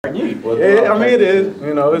Yeah, I mean it is.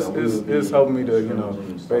 You know, it's helping me to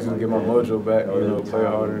basically get my mojo back. Play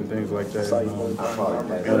harder and things like that.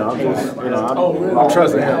 I'm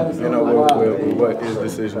trusting him. With what his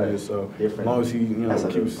decision is. So as long as he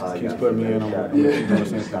keeps putting me in, I'm gonna keep doing the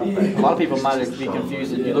same thing. A lot of people might be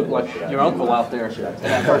confused that you look like your uncle out there in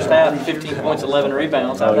that first half. 15 points, 11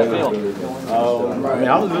 rebounds. How did that feel? I mean,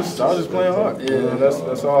 I was just playing hard.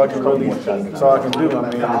 That's all I can really. That's all I can do. I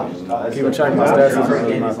mean, keeping track of my stats isn't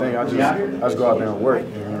really my thing. I just go out there and work.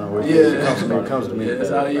 It comes to me.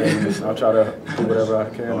 I'll try to do whatever I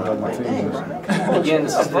can to help my team. Again,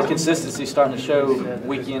 the consistency starting to show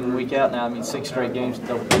week in, week out now. I mean, 6 straight games,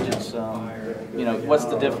 double digits. What's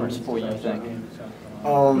the difference for you think?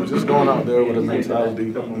 Just going out there with a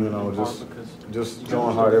mentality, just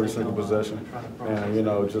going hard every single possession, and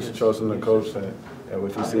just trusting the coach that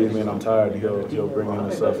if he sees me and I'm tired, he'll bring in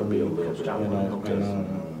the stuff for me,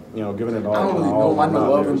 giving it all. I don't really know him. I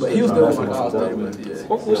love him, but he was good when I was there.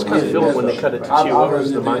 What was kind of feeling when they cut it to you? What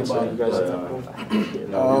was the mindset you guys had?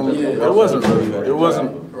 It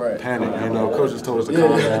wasn't panic. Coaches told us to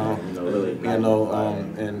calm down.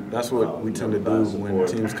 And that's what we tend to do when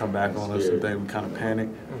teams come back on us and we kind of panic.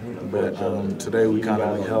 But today we kind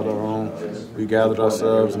of held our own. We gathered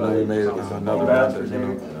ourselves and then we made another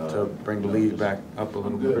run to bring the lead back up a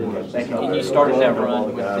little bit. And you started that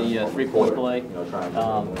run with the 3-point play.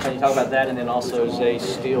 Can you talk about that, and then also Zay's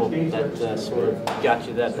steal that sort of got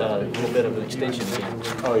you that little bit of an extension again?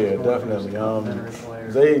 Oh yeah, definitely.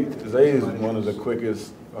 Zay is one of the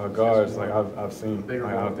quickest guards I've seen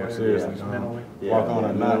out there. Seriously, walk on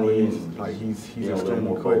or not, he's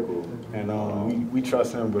extremely quick, and we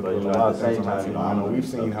trust him with a lot of things on our team. We've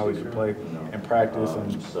seen how he can play in practice,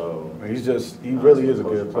 and he really is a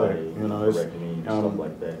good player.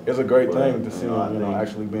 It's a great thing to see him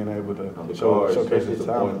actually being able to showcase his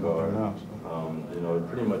talent right now.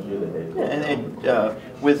 Pretty much you're the head coach.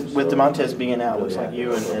 And with DeMontes being out, it looks like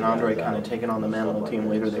you and Andre kind of taking on the mantle of team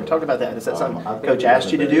leader there. Talk about that. Is that something Coach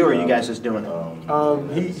asked you to do, or are you guys just doing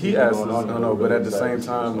it? He asked us, but at the same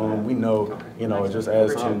time, we know, just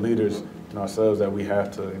as team leaders ourselves, that we have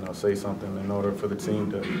to, say something in order for the team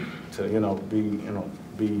to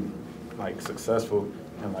be successful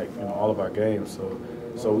in all of our games.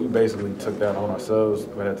 So we basically took that on ourselves,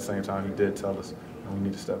 but at the same time, he did tell us we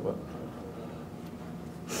need to step up.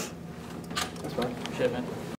 That's fine. Appreciate it, man.